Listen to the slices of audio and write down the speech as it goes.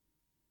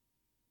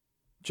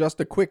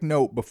Just a quick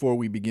note before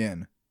we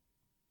begin.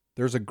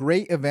 There's a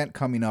great event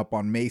coming up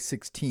on May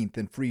 16th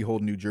in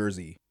Freehold, New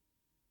Jersey.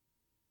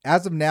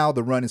 As of now,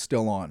 the run is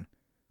still on.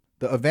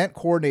 The event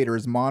coordinator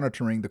is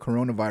monitoring the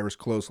coronavirus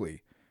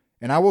closely,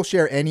 and I will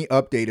share any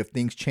update if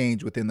things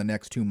change within the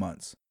next 2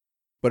 months.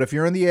 But if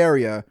you're in the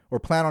area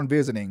or plan on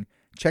visiting,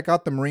 check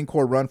out the Marine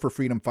Corps Run for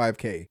Freedom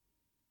 5K.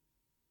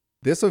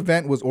 This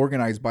event was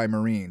organized by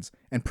Marines,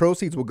 and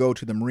proceeds will go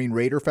to the Marine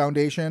Raider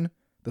Foundation,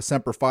 the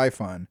Semper Fi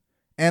Fund,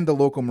 and the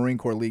local Marine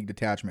Corps League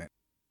detachment.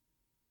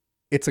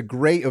 It's a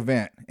great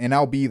event, and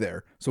I'll be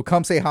there, so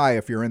come say hi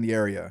if you're in the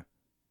area.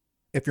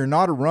 If you're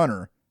not a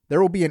runner,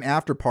 there will be an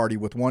after party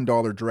with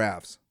 $1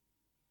 drafts.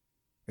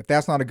 If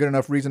that's not a good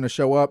enough reason to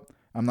show up,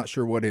 I'm not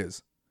sure what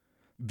is.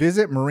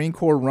 Visit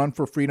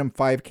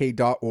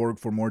MarineCorpsRunForFreedom5K.org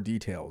for more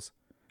details.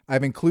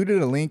 I've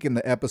included a link in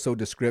the episode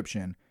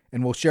description,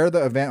 and we'll share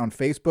the event on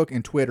Facebook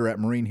and Twitter at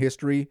Marine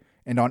History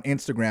and on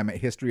Instagram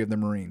at History of the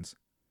Marines.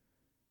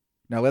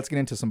 Now let's get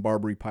into some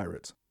Barbary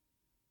pirates.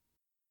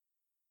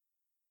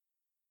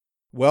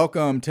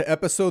 Welcome to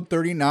episode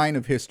 39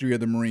 of History of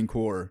the Marine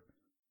Corps,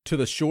 To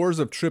the Shores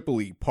of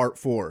Tripoli, Part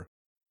 4.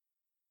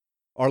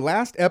 Our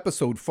last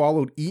episode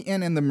followed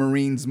Eaton and the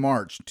Marines'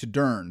 march to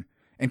Dern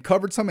and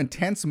covered some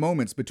intense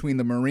moments between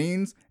the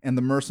Marines and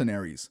the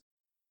mercenaries.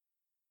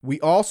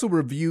 We also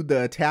reviewed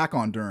the attack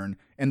on Dern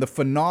and the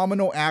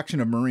phenomenal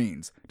action of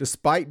Marines,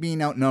 despite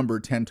being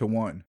outnumbered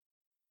 10-1.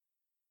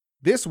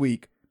 This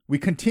week, we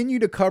continue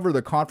to cover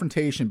the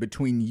confrontation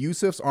between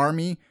Yusuf's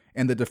army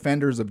and the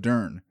defenders of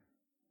Dern.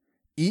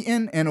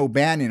 Eaton and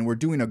O'Bannon were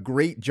doing a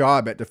great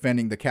job at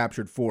defending the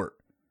captured fort.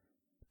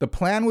 The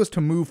plan was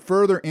to move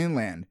further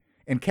inland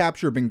and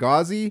capture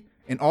Benghazi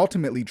and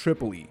ultimately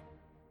Tripoli.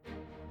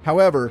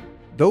 However,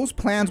 those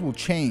plans will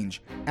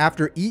change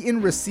after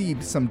Eaton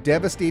received some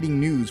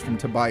devastating news from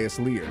Tobias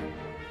Lear.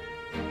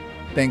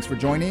 Thanks for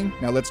joining.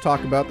 Now let's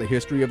talk about the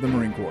history of the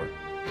Marine Corps.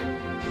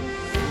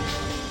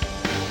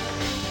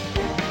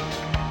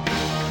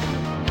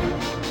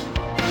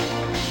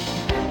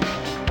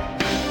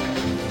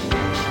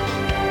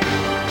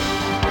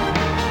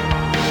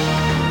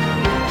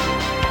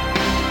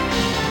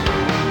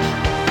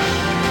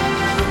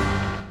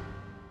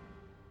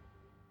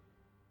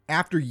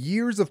 After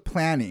years of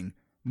planning,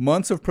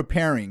 months of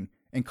preparing,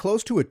 and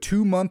close to a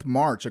 2-month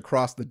march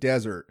across the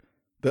desert,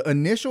 the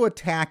initial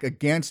attack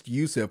against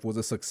Yusuf was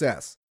a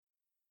success.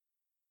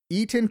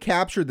 Eaton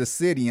captured the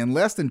city in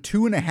less than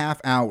 2.5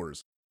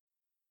 hours.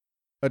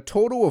 A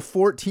total of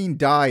 14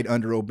 died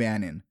under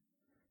O'Bannon,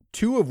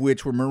 2 of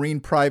which were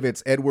Marine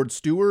privates Edward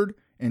Stewart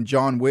and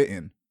John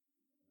Whitten.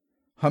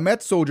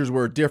 Hamet's soldiers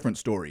were a different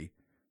story.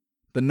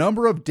 The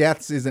number of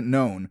deaths isn't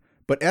known,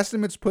 but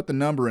estimates put the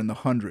number in the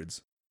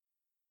hundreds.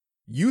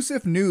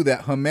 Yusuf knew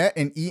that Hamet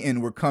and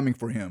Eaton were coming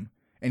for him,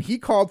 and he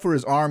called for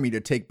his army to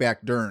take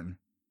back Dern.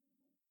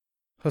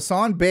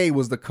 Hassan Bey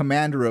was the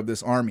commander of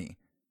this army,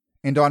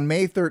 and on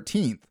May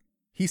 13th,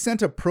 he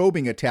sent a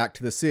probing attack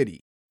to the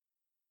city.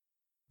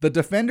 The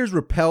defenders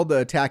repelled the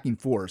attacking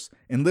force,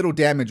 and little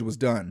damage was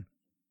done.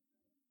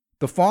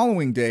 The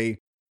following day,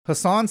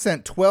 Hassan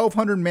sent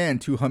 1,200 men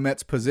to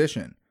Hamet's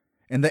position,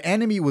 and the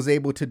enemy was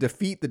able to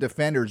defeat the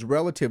defenders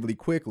relatively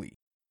quickly.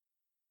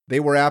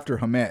 They were after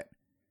Hamet.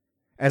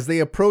 As they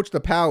approached the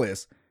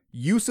palace,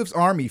 Yusuf's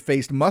army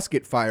faced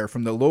musket fire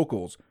from the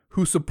locals,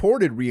 who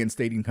supported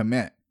reinstating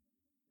Hamet.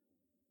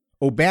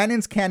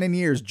 O'Bannon's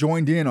cannoneers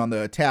joined in on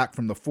the attack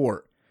from the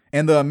fort,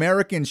 and the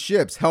American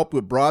ships helped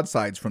with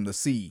broadsides from the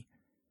sea.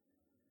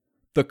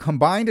 The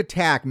combined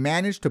attack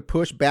managed to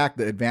push back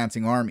the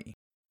advancing army.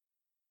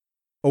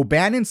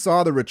 O'Bannon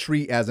saw the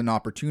retreat as an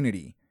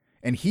opportunity,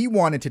 and he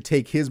wanted to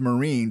take his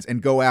Marines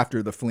and go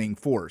after the fleeing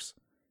force.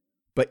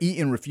 But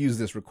Eaton refused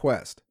this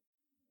request.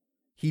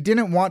 He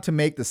didn't want to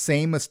make the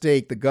same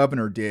mistake the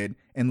governor did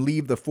and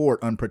leave the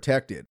fort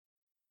unprotected.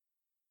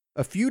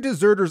 A few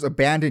deserters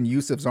abandoned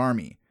Yusuf's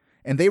army,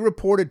 and they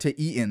reported to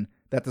Eaton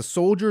that the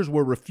soldiers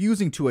were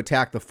refusing to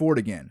attack the fort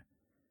again.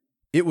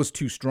 It was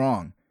too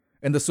strong,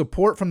 and the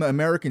support from the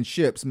American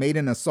ships made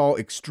an assault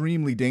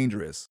extremely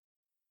dangerous.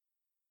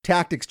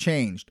 Tactics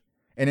changed,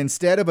 and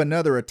instead of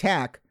another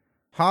attack,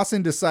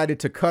 Hassan decided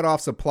to cut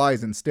off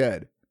supplies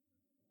instead.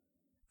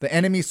 The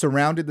enemy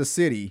surrounded the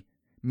city,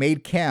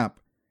 made camp,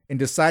 and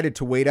decided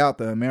to wait out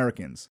the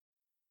Americans.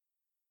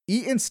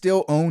 Eaton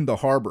still owned the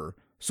harbor,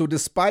 so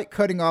despite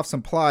cutting off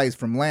supplies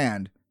from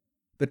land,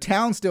 the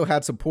town still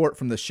had support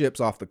from the ships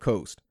off the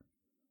coast.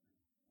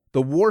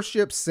 The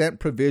warships sent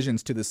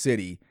provisions to the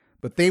city,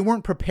 but they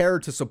weren't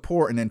prepared to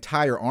support an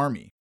entire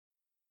army.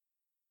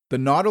 The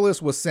Nautilus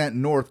was sent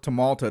north to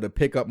Malta to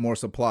pick up more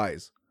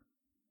supplies.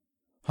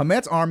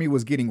 Hamet's army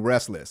was getting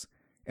restless,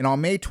 and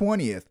on May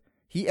 20th,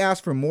 he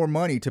asked for more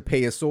money to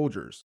pay his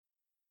soldiers.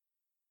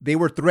 They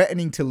were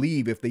threatening to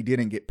leave if they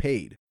didn't get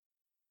paid.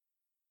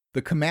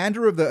 The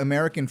commander of the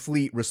American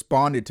fleet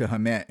responded to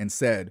Hamet and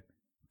said,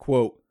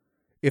 quote,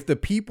 "If the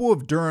people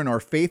of Dern are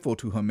faithful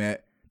to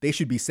Hamet, they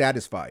should be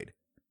satisfied.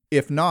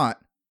 If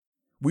not,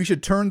 we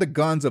should turn the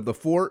guns of the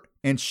fort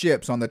and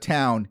ships on the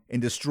town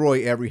and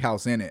destroy every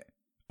house in it."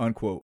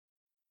 Unquote.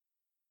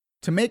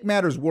 To make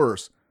matters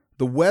worse,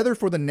 the weather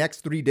for the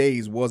next 3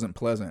 days wasn't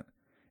pleasant,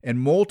 and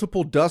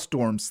multiple dust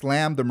storms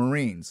slammed the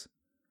Marines.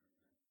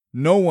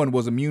 No one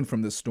was immune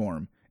from this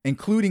storm,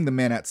 including the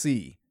men at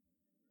sea.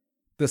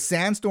 The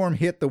sandstorm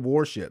hit the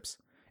warships,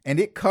 and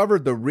it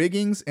covered the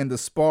riggings and the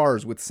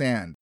spars with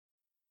sand.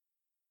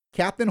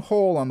 Captain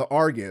Hull on the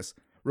Argus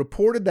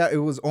reported that it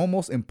was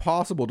almost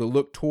impossible to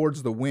look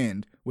towards the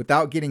wind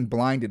without getting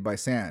blinded by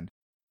sand.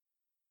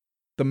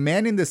 The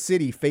men in the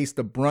city faced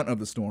the brunt of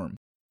the storm,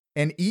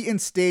 and Eaton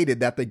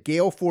stated that the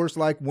gale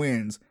force-like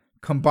winds,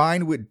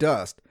 combined with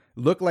dust,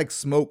 looked like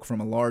smoke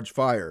from a large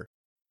fire.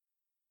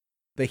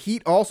 The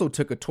heat also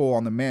took a toll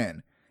on the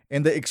men,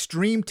 and the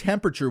extreme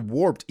temperature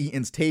warped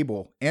Eaton's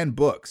table and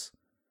books.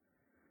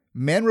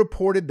 Men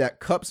reported that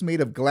cups made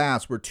of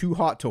glass were too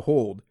hot to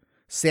hold,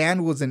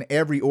 sand was in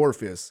every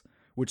orifice,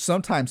 which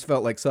sometimes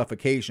felt like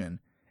suffocation,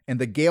 and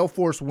the gale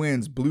force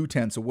winds blew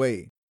tents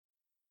away.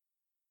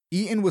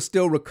 Eaton was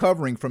still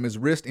recovering from his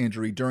wrist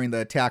injury during the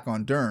attack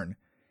on Dern,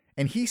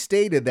 and he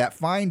stated that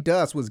fine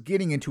dust was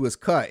getting into his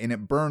cut and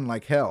it burned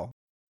like hell.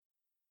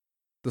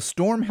 The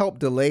storm helped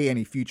delay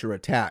any future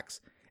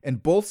attacks,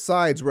 and both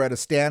sides were at a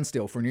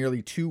standstill for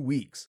nearly 2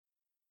 weeks.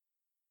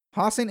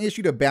 Hassan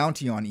issued a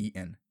bounty on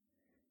Eaton.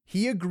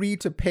 He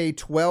agreed to pay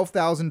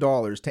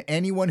 $12,000 to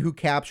anyone who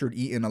captured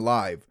Eaton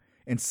alive,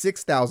 and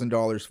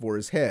 $6,000 for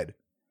his head.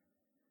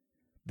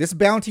 This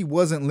bounty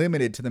wasn't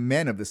limited to the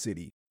men of the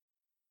city,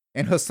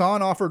 and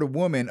Hassan offered a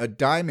woman a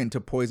diamond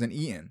to poison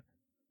Eaton.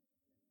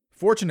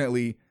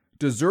 Fortunately,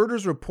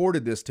 deserters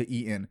reported this to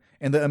Eaton,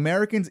 and the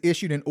Americans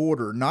issued an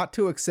order not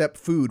to accept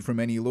food from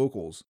any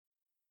locals.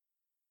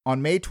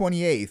 On May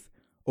 28th,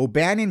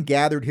 O'Bannon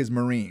gathered his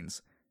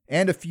Marines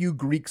and a few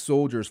Greek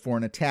soldiers for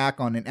an attack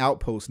on an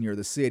outpost near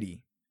the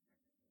city.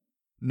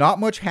 Not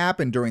much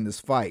happened during this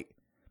fight,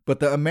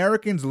 but the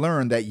Americans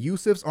learned that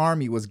Yusuf's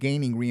army was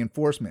gaining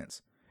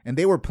reinforcements, and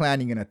they were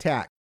planning an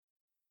attack.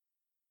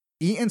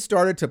 Eaton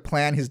started to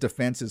plan his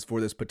defenses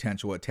for this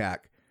potential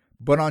attack,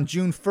 but on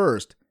June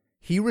 1st,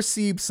 he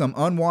received some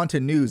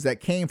unwanted news that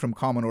came from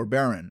Commodore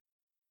Barron.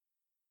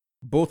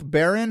 Both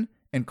Barron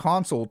and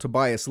Consul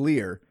Tobias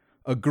Lear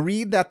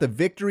agreed that the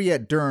victory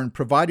at Dern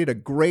provided a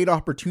great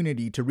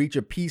opportunity to reach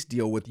a peace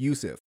deal with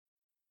Yusuf.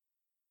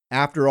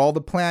 After all the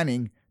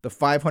planning, the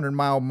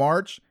 500-mile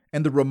march,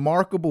 and the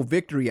remarkable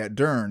victory at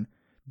Dern,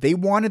 they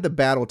wanted the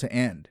battle to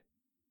end.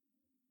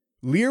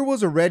 Lear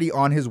was already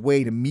on his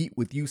way to meet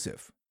with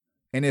Yusuf,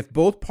 and if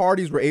both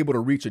parties were able to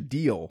reach a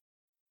deal,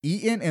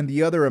 Eaton and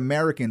the other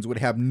Americans would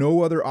have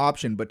no other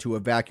option but to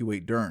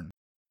evacuate Dern.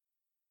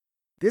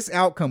 This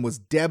outcome was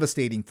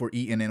devastating for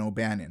Eaton and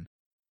O'Bannon.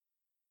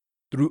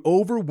 Through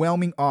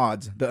overwhelming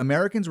odds, the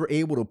Americans were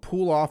able to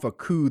pull off a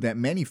coup that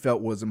many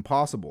felt was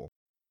impossible.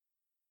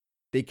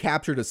 They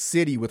captured a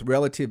city with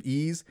relative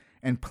ease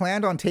and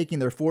planned on taking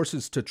their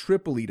forces to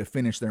Tripoli to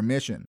finish their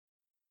mission.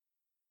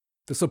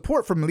 The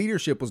support from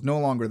leadership was no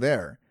longer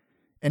there,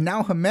 and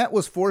now Hamet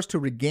was forced to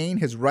regain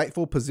his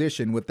rightful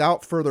position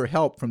without further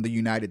help from the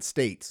United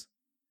States.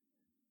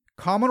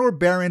 Commodore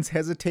Barron's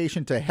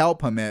hesitation to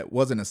help Hamet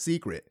wasn't a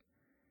secret.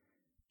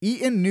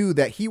 Eaton knew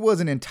that he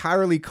wasn't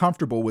entirely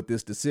comfortable with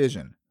this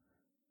decision.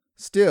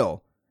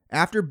 Still,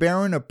 after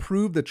Barron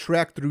approved the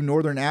trek through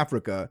northern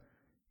Africa,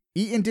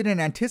 Eaton didn't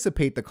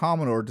anticipate the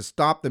Commodore to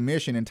stop the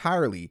mission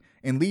entirely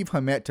and leave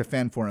Hamet to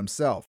fend for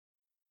himself.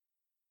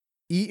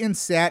 Eaton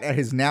sat at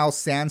his now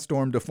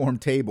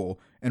sandstorm-deformed table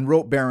and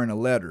wrote Barron a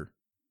letter.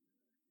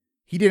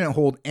 He didn't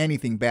hold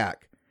anything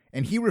back,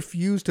 and he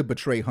refused to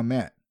betray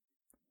Hamet.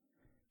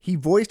 He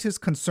voiced his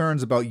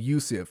concerns about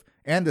Yusuf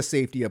and the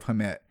safety of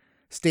Hamet,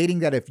 stating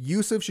that if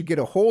Yusuf should get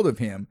a hold of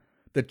him,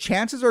 the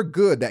chances are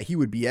good that he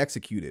would be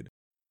executed.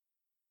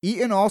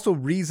 Eaton also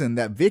reasoned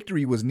that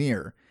victory was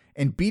near,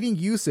 and beating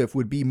Yusuf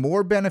would be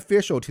more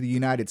beneficial to the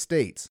United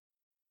States.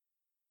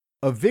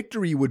 A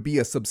victory would be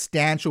a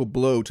substantial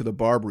blow to the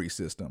Barbary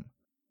system.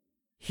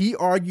 He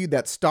argued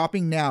that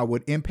stopping now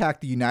would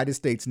impact the United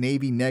States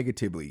Navy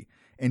negatively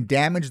and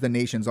damage the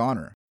nation's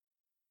honor.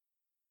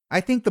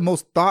 I think the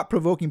most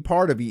thought-provoking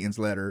part of Eaton's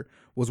letter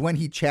was when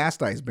he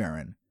chastised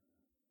Barron.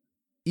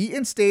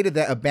 Eaton stated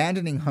that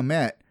abandoning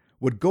Hamet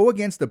would go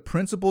against the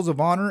principles of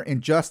honor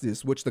and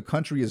justice which the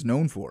country is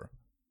known for.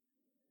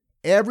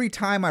 Every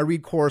time I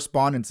read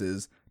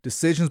correspondences,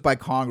 decisions by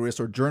Congress,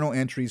 or journal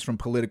entries from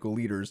political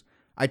leaders,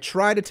 I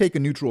try to take a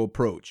neutral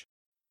approach.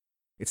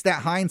 It's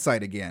that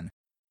hindsight again.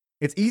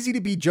 It's easy to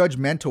be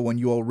judgmental when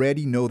you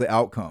already know the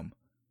outcome.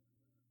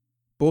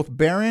 Both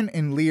Barron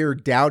and Lear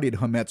doubted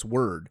Hamet's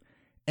word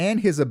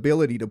and his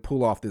ability to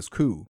pull off this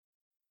coup.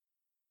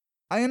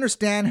 I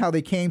understand how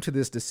they came to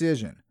this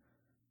decision.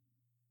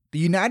 The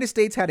United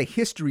States had a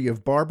history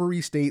of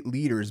Barbary state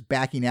leaders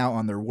backing out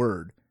on their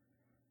word.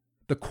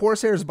 The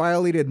Corsairs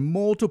violated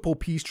multiple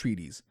peace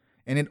treaties,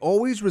 and it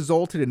always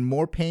resulted in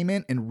more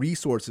payment and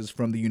resources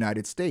from the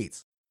United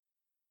States.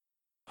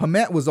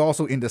 Hamet was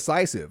also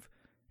indecisive,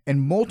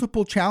 and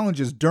multiple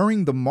challenges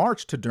during the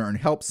march to Dern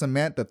helped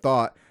cement the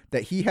thought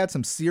that he had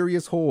some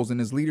serious holes in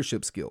his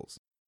leadership skills.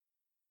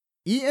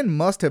 Eaton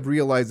must have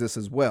realized this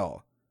as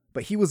well,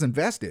 but he was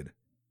invested.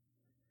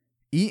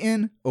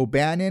 Eaton,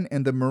 O'Bannon,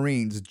 and the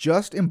Marines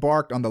just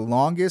embarked on the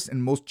longest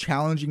and most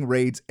challenging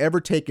raids ever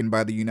taken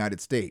by the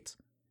United States.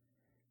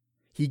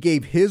 He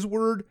gave his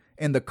word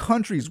and the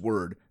country's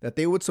word that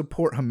they would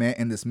support Hamet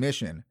in this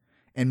mission,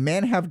 and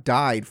men have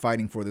died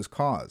fighting for this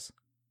cause.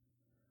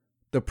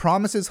 The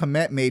promises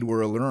Hamet made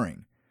were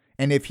alluring,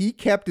 and if he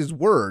kept his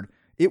word,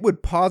 it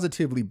would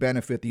positively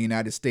benefit the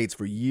United States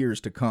for years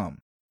to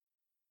come.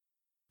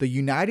 The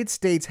United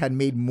States had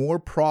made more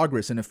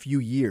progress in a few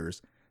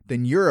years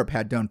than Europe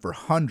had done for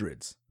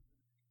hundreds.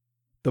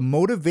 The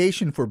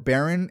motivation for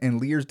Barron and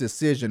Lear's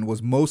decision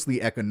was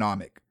mostly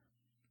economic.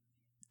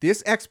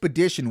 This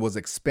expedition was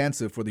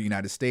expensive for the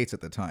United States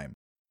at the time.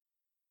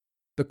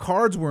 The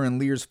cards were in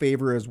Lear's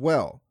favor as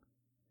well.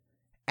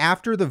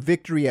 After the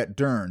victory at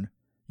Dern,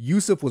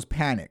 Yusuf was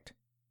panicked.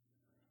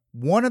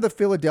 One of the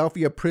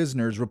Philadelphia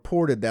prisoners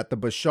reported that the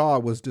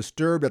Bashaw was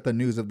disturbed at the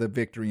news of the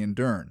victory in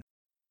Dern,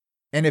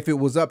 and if it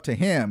was up to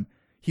him,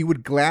 he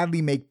would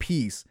gladly make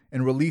peace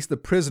and release the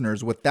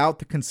prisoners without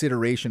the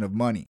consideration of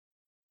money.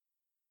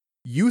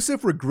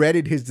 Yusuf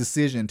regretted his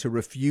decision to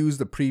refuse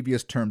the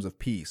previous terms of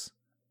peace.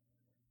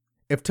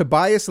 If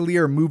Tobias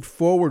Lear moved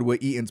forward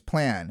with Eaton's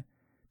plan,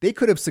 they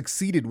could have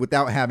succeeded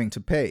without having to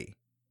pay.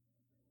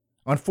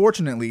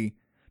 Unfortunately,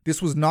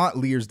 this was not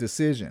Lear's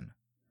decision,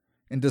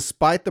 and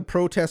despite the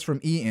protests from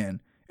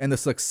Eaton and the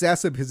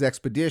success of his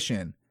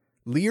expedition,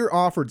 Lear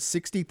offered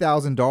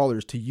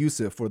 $60,000 to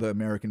Yusuf for the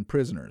American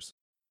prisoners.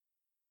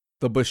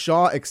 The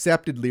Bashaw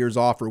accepted Lear's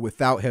offer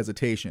without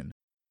hesitation.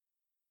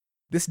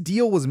 This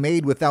deal was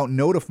made without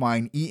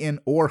notifying Eaton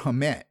or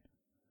Hamet.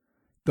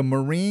 The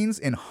Marines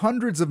and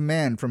hundreds of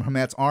men from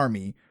Hamet's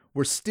army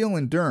were still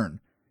in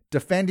Dern,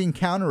 defending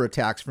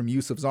counterattacks from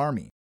Yusuf's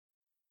army.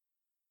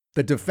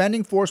 The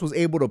defending force was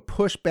able to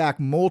push back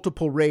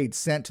multiple raids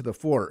sent to the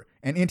fort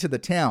and into the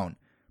town,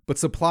 but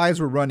supplies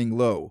were running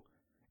low,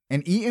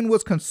 and Eaton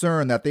was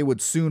concerned that they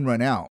would soon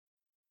run out.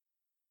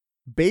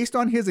 Based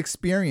on his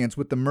experience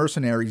with the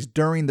mercenaries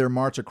during their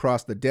march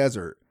across the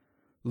desert,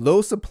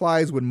 low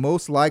supplies would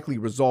most likely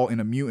result in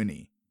a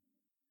mutiny.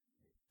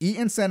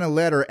 Eaton sent a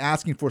letter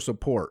asking for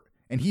support,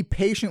 and he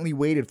patiently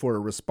waited for a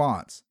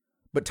response,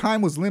 but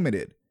time was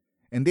limited,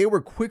 and they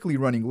were quickly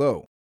running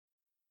low.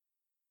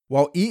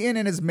 While Eaton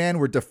and his men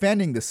were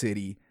defending the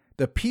city,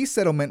 the peace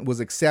settlement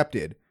was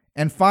accepted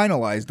and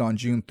finalized on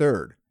June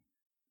 3rd.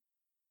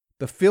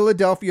 The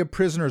Philadelphia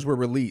prisoners were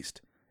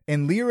released,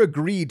 and Lear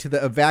agreed to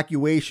the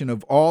evacuation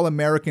of all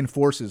American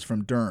forces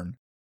from Dern.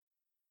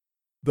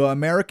 The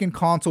American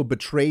consul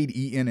betrayed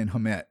Eaton and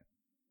Hamet.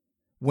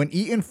 When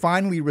Eaton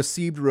finally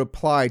received a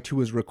reply to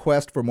his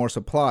request for more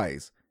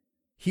supplies,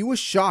 he was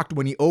shocked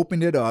when he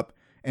opened it up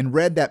and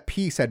read that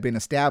peace had been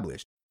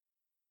established.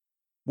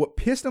 What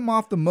pissed him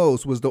off the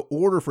most was the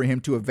order for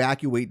him to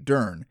evacuate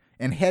Dern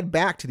and head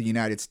back to the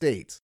United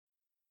States.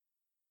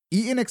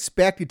 Eaton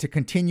expected to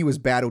continue his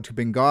battle to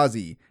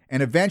Benghazi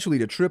and eventually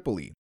to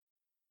Tripoli.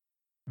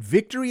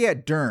 Victory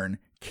at Dern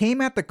came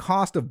at the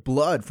cost of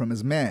blood from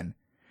his men.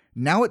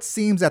 Now it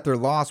seems that their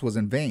loss was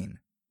in vain.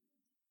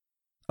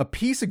 A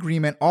peace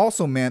agreement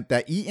also meant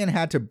that Eaton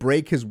had to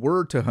break his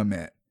word to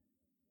Hamet.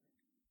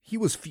 He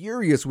was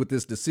furious with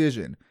this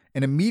decision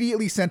and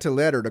immediately sent a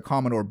letter to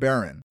Commodore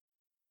Barron.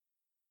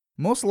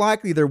 Most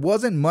likely there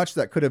wasn't much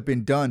that could have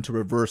been done to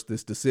reverse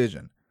this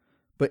decision,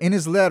 but in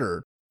his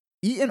letter,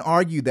 Eaton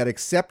argued that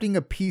accepting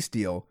a peace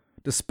deal,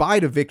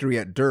 despite a victory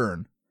at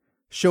Dern,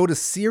 showed a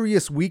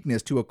serious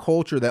weakness to a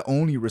culture that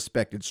only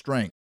respected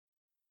strength.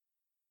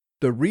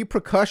 The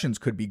repercussions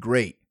could be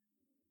great.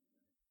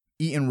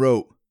 Eaton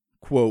wrote,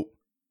 quote,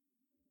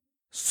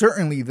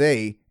 "Certainly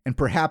they, and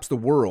perhaps the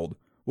world,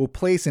 will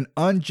place an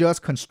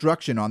unjust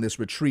construction on this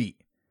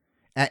retreat.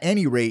 At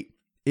any rate,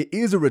 it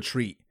is a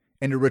retreat,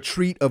 and a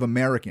retreat of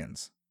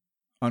Americans."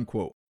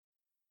 Unquote.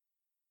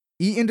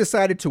 Eaton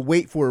decided to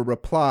wait for a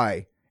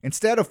reply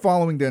instead of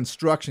following the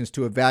instructions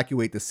to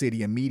evacuate the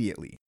city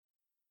immediately.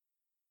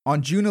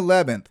 On June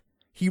 11th,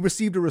 he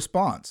received a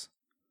response.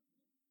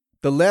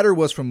 The letter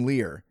was from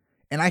Lear,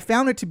 and I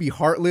found it to be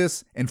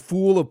heartless and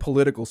full of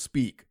political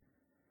speak.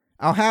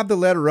 I'll have the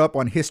letter up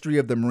on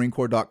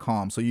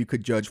historyofthemarinecorps.com so you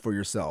could judge for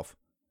yourself.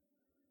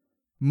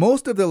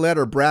 Most of the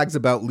letter brags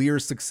about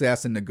Lear's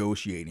success in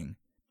negotiating.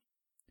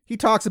 He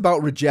talks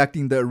about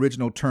rejecting the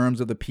original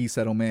terms of the peace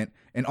settlement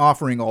and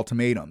offering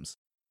ultimatums.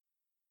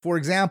 For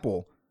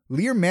example,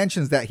 Lear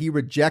mentions that he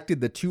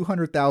rejected the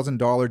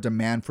 $200,000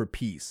 demand for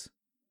peace.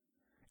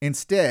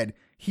 Instead,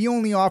 he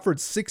only offered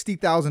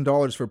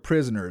 $60,000 for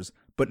prisoners,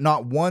 but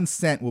not 1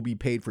 cent will be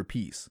paid for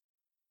peace.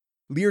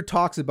 Lear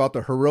talks about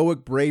the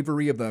heroic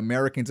bravery of the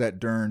Americans at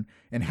Dern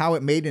and how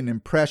it made an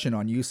impression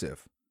on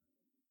Yusuf.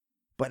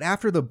 But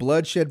after the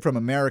bloodshed from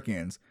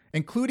Americans,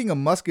 including a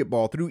musket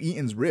ball through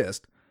Eaton's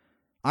wrist,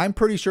 I'm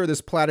pretty sure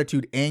this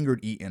platitude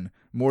angered Eaton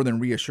more than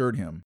reassured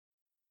him.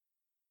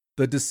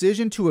 The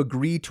decision to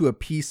agree to a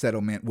peace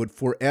settlement would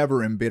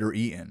forever embitter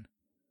Eaton.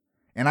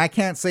 And I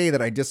can't say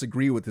that I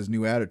disagree with his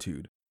new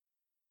attitude.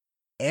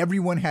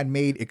 Everyone had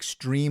made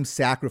extreme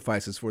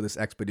sacrifices for this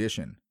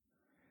expedition.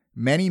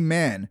 Many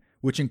men,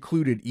 which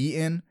included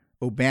Eaton,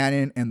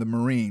 O'Bannon, and the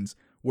Marines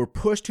were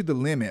pushed to the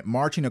limit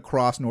marching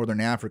across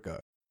northern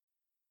Africa.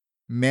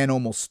 Men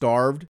almost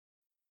starved,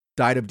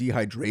 died of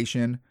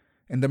dehydration,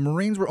 and the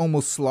Marines were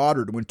almost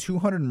slaughtered when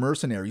 200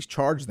 mercenaries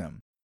charged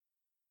them.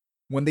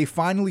 When they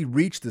finally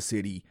reached the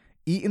city,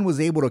 Eaton was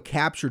able to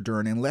capture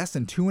Dern in less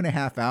than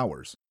 2.5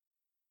 hours.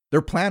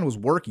 Their plan was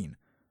working,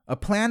 a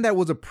plan that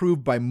was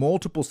approved by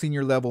multiple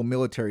senior-level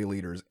military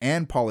leaders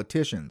and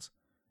politicians,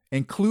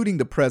 including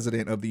the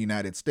President of the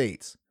United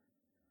States.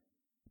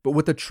 But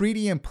with the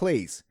treaty in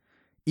place,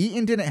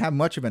 Eaton didn't have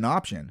much of an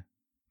option.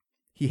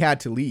 He had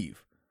to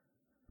leave.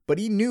 But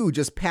he knew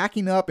just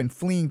packing up and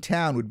fleeing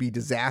town would be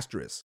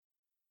disastrous.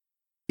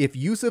 If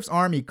Yusuf's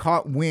army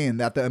caught wind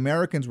that the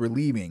Americans were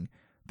leaving,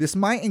 this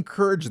might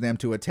encourage them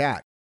to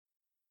attack.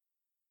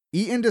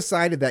 Eaton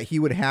decided that he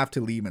would have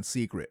to leave in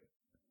secret.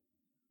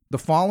 The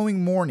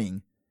following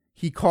morning,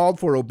 he called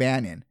for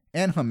O'Bannon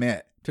and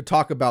Hamet to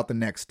talk about the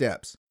next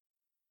steps.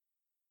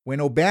 When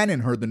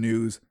O'Bannon heard the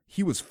news,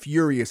 he was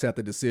furious at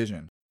the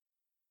decision.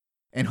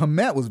 And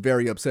Hamet was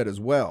very upset as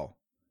well.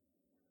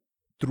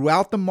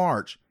 Throughout the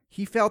march,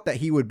 he felt that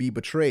he would be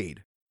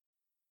betrayed.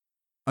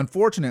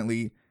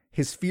 Unfortunately,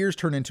 his fears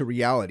turned into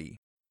reality.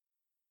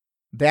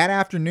 That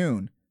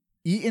afternoon,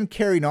 Eaton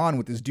carried on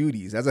with his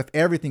duties as if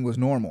everything was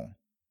normal.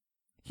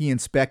 He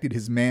inspected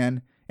his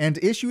men and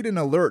issued an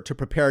alert to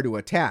prepare to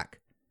attack.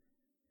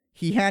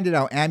 He handed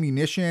out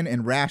ammunition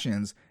and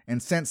rations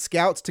and sent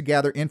scouts to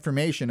gather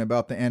information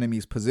about the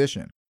enemy's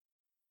position.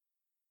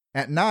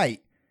 At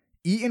night,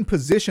 Eaton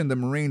positioned the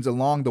Marines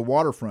along the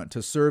waterfront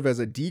to serve as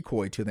a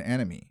decoy to the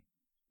enemy.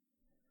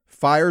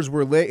 Fires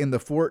were lit in the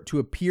fort to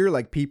appear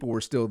like people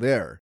were still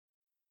there.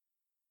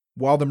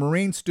 While the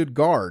Marines stood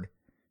guard,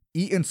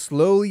 Eaton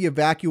slowly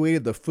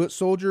evacuated the foot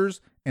soldiers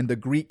and the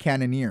Greek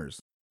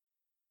cannoneers.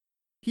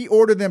 He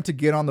ordered them to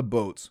get on the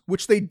boats,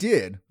 which they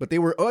did, but they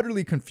were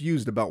utterly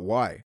confused about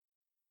why.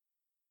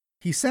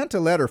 He sent a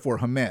letter for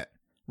Hamet,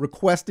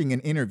 requesting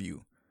an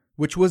interview,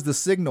 which was the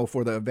signal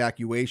for the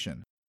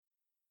evacuation.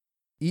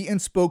 Eaton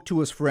spoke to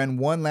his friend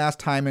one last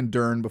time in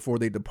Dern before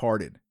they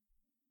departed.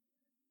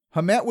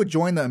 Hamet would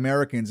join the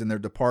Americans in their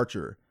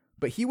departure,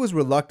 but he was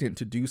reluctant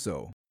to do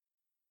so.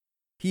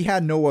 He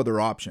had no other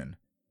option.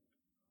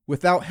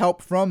 Without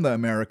help from the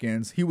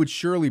Americans, he would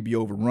surely be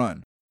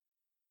overrun.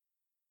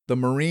 The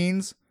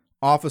Marines,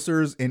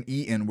 officers, and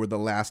Eaton were the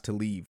last to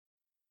leave.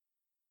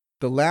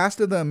 The last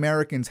of the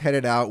Americans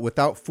headed out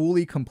without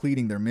fully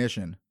completing their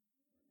mission.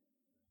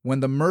 When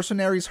the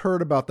mercenaries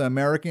heard about the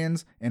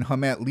Americans and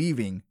Hamet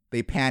leaving,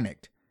 they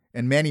panicked,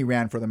 and many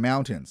ran for the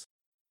mountains.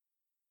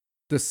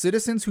 The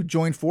citizens who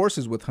joined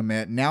forces with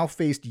Hamet now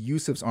faced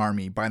Yusuf's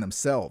army by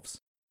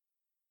themselves.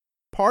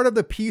 Part of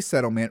the peace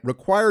settlement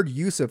required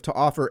Yusuf to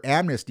offer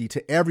amnesty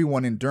to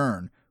everyone in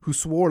Dern who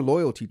swore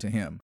loyalty to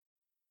him.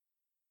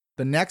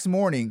 The next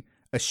morning,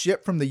 a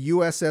ship from the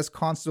USS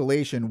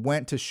Constellation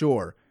went to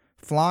shore,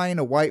 flying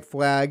a white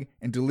flag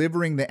and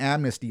delivering the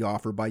amnesty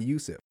offer by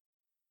Yusuf.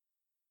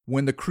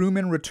 When the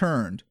crewmen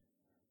returned,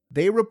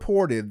 they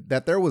reported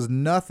that there was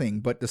nothing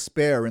but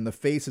despair in the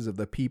faces of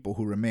the people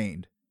who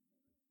remained.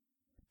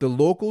 The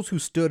locals who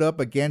stood up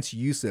against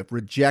Yusuf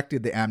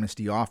rejected the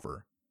amnesty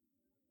offer.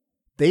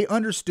 They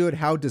understood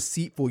how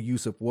deceitful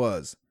Yusuf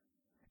was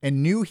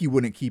and knew he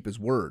wouldn't keep his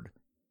word.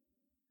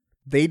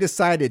 They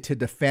decided to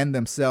defend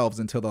themselves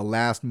until the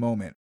last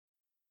moment.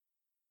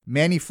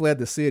 Many fled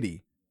the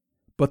city,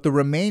 but the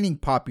remaining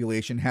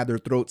population had their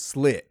throats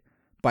slit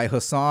by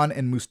Hassan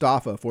and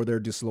Mustafa for their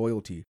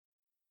disloyalty.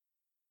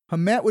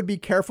 Hamet would be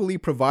carefully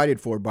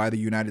provided for by the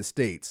United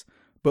States,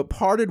 but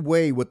parted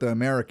way with the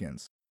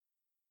Americans.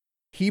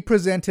 He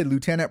presented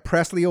Lieutenant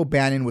Presley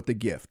O'Bannon with a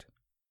gift.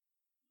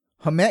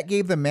 Hamet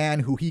gave the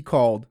man who he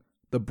called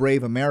the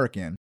Brave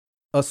American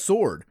a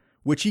sword,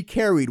 which he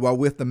carried while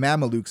with the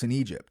Mamelukes in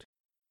Egypt.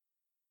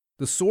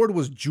 The sword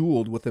was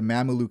jeweled with a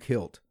Mameluke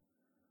hilt.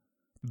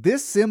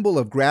 This symbol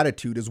of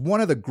gratitude is one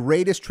of the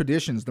greatest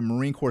traditions the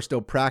Marine Corps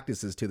still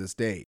practices to this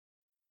day.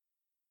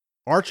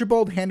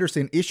 Archibald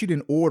Henderson issued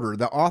an order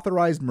that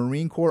authorized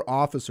Marine Corps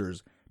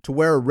officers to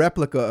wear a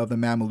replica of the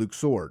Mameluke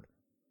sword.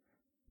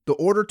 The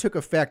order took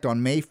effect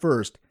on May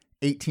 1st,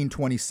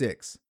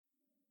 1826.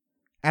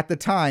 At the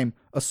time,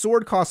 a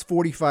sword cost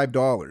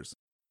 $45.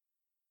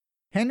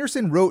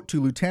 Henderson wrote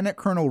to Lieutenant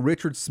Colonel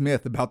Richard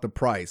Smith about the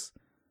price.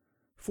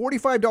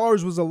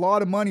 $45 was a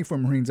lot of money for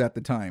Marines at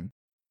the time.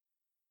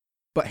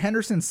 But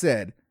Henderson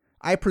said,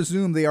 "I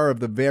presume they are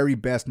of the very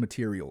best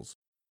materials."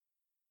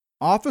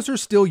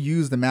 Officers still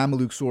use the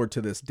Mameluke sword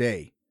to this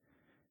day.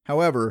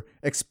 However,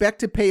 expect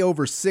to pay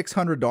over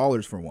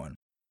 $600 for one.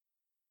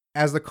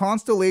 As the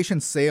Constellation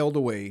sailed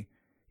away,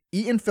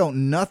 Eaton felt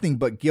nothing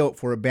but guilt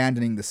for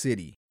abandoning the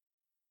city.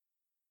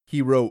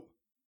 He wrote,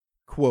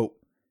 quote,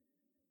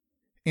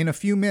 "In a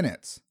few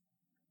minutes,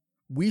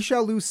 we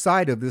shall lose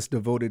sight of this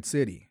devoted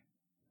city,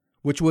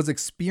 which was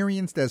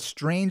experienced as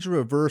strange and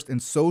reversed in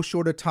so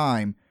short a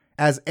time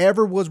as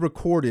ever was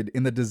recorded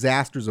in the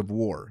disasters of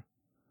war,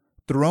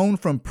 thrown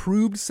from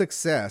proved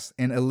success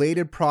and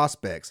elated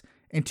prospects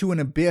into an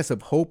abyss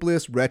of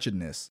hopeless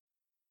wretchedness.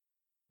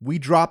 We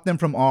dropped them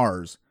from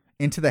ours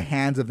into the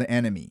hands of the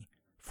enemy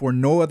for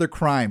no other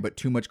crime but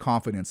too much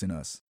confidence in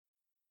us.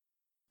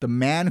 The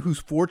man whose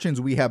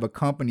fortunes we have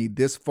accompanied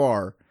this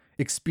far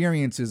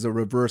experiences a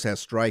reverse as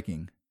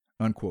striking."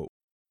 Unquote.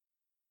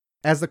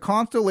 As the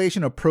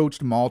Constellation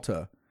approached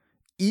Malta,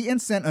 Eaton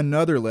sent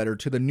another letter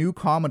to the new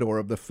Commodore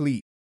of the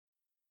fleet,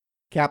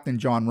 Captain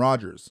John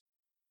Rogers.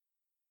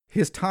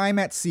 His time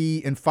at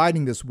sea and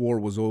fighting this war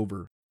was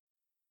over.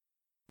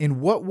 In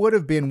what would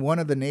have been one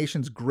of the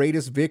nation's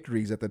greatest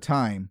victories at the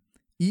time,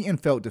 Eaton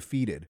felt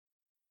defeated.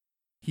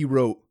 He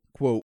wrote,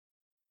 quote,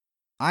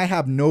 "I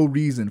have no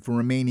reason for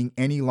remaining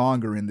any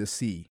longer in this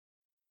sea.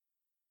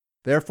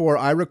 Therefore,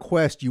 I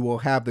request you will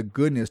have the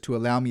goodness to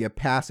allow me a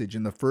passage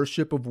in the first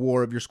ship of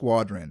war of your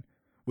squadron,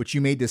 which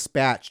you may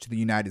dispatch to the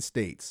United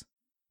States."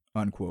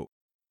 Unquote.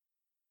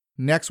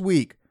 Next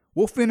week,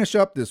 we'll finish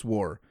up this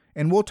war,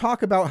 and we'll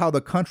talk about how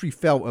the country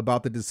felt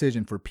about the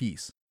decision for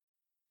peace.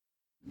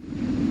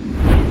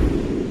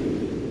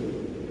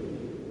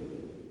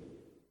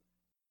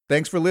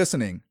 Thanks for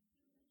listening.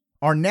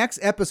 Our next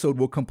episode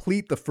will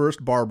complete the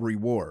First Barbary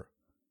War.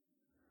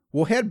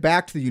 We'll head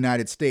back to the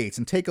United States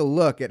and take a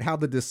look at how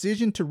the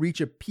decision to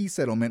reach a peace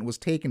settlement was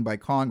taken by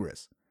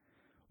Congress.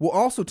 We'll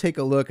also take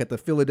a look at the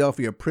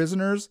Philadelphia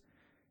prisoners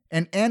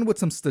and end with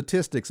some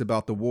statistics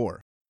about the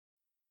war.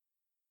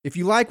 If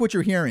you like what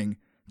you're hearing,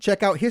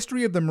 check out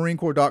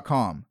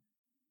historyofthemarinecorps.com.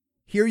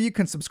 Here you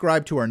can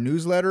subscribe to our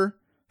newsletter,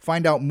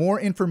 find out more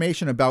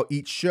information about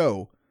each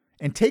show,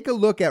 and take a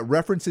look at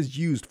references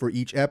used for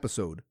each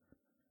episode.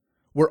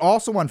 We're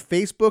also on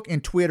Facebook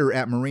and Twitter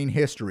at Marine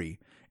History,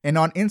 and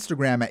on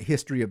Instagram at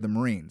History of the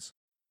Marines.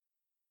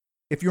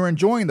 If you're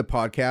enjoying the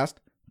podcast,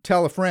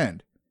 tell a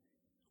friend.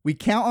 We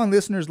count on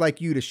listeners like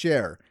you to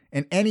share,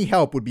 and any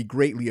help would be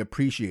greatly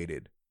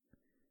appreciated.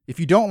 If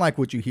you don't like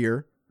what you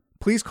hear,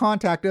 please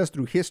contact us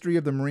through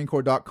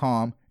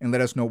historyofthemarinecorps.com and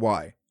let us know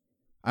why.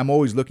 I'm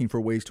always looking for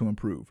ways to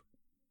improve.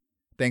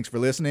 Thanks for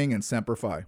listening, and Semper Fi.